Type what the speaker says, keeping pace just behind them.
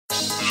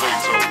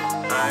streets over.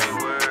 I ain't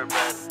worried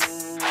about it.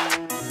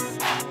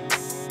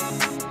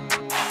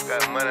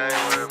 Got money, I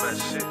ain't worried about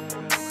shit.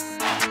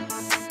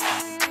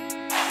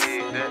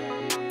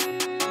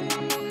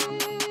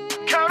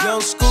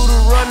 Young Scooter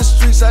run the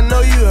streets, I know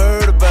you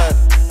heard about it.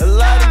 A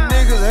lot of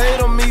niggas hate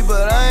on me,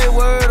 but I ain't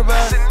worried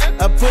about it.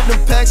 I put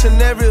them packs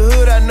in every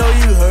hood, I know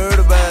you heard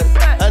about it.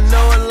 I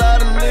know a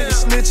lot of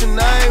niggas snitching,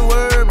 I ain't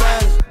worried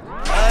about it.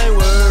 I ain't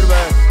worried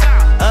about it.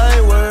 I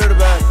ain't worried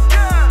about it.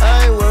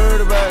 I ain't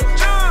worried about it.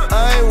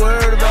 I ain't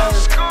worried about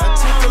it. I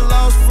took a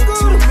loss for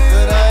 2 million,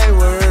 but I ain't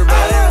worried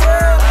about it.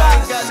 I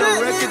ain't got no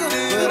record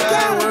deal, but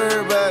I ain't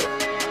worried about it.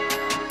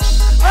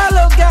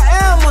 Ralo got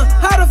Alma,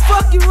 how the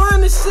fuck you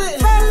run this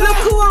shit? Look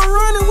who I'm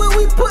running with,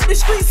 we put the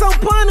streets on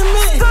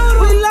punishment.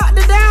 We locked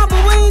it down, but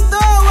we ain't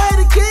throw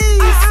away the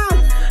keys.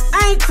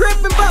 I ain't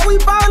crippin', but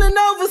we ballin'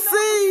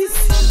 overseas.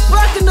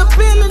 Fucking the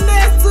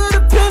billionaires to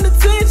the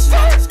penitentiary.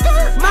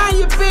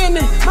 Mind your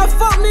business, my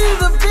folk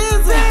needed a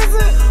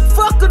visit.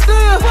 Fuck a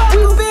deal,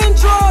 we been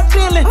drug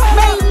dealing.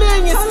 Made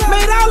millions,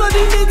 made all of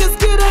these niggas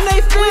get in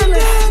they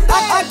feelings.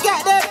 I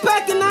got that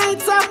pack and I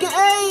ain't talking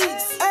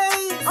AIDS.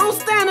 I'm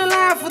standing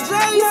line for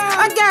J's.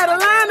 I got a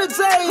line of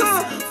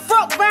J's.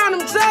 Fuck round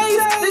them J's,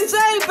 then J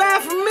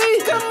buy from me.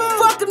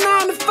 Fuck a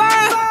 9 to 5,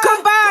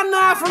 come buy a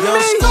 9 from me.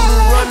 Young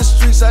Scooter run the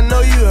streets, I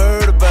know you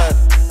heard about it.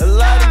 A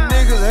lot of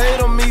niggas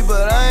hate on me,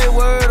 but I ain't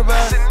worried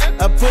about it.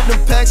 I put them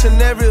packs in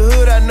every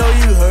hood, I know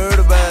you heard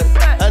about it.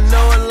 I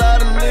know a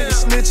lot of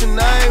niggas snitching,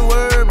 I ain't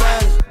worried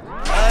about it.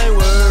 I ain't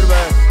worried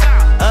about it.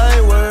 I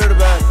ain't worried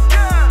about it.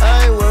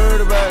 I ain't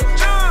worried about it.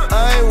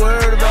 I ain't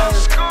worried about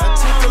it. I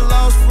took a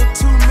loss for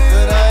 2 million,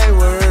 but I ain't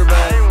worried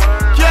about it.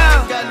 I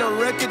ain't got no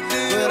record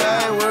deal, but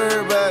I ain't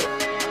worried about it.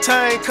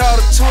 Ty ain't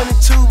caught a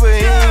 22, but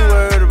he ain't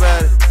worried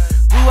about it.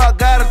 Bout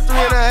got a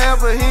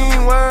 3.5, but he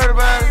ain't worried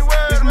about it.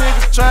 These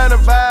niggas tryna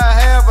buy a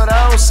half, but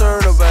I don't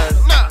serve nobody.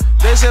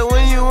 They said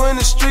when you in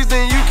the streets,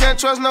 then you can't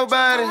trust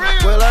nobody.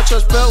 Well, I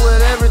trust Bout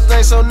with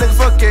everything, so nigga,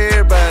 fuck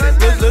everybody.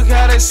 Look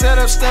how they set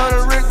up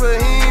Stoner Rick,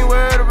 but he ain't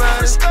worried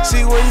about it.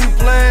 See, when you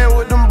playin'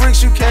 with them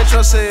bricks, you can't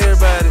trust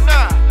everybody.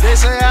 They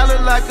say I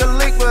look like a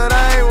lick, but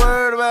I ain't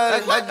worried about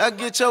it. I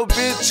get your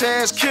bitch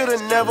ass killed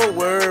and never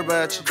worry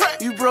about you.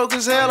 You broke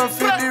as hell, I'm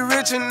 50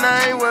 rich and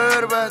I ain't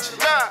worried about you.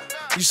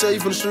 You say you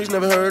from the streets,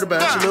 never heard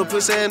about you. Little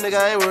pussy ass nigga,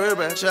 I ain't worried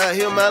about you. I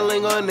hear my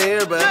lingo and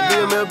everybody.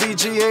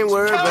 BMLBG ain't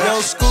worried about you.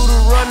 Young Scooter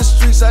run the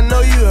streets, I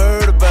know you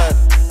heard about it.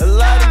 A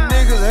lot of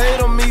niggas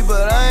hate on me,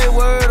 but I ain't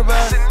worried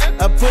about it.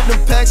 I put them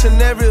packs in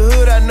every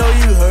hood, I know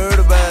you heard about it.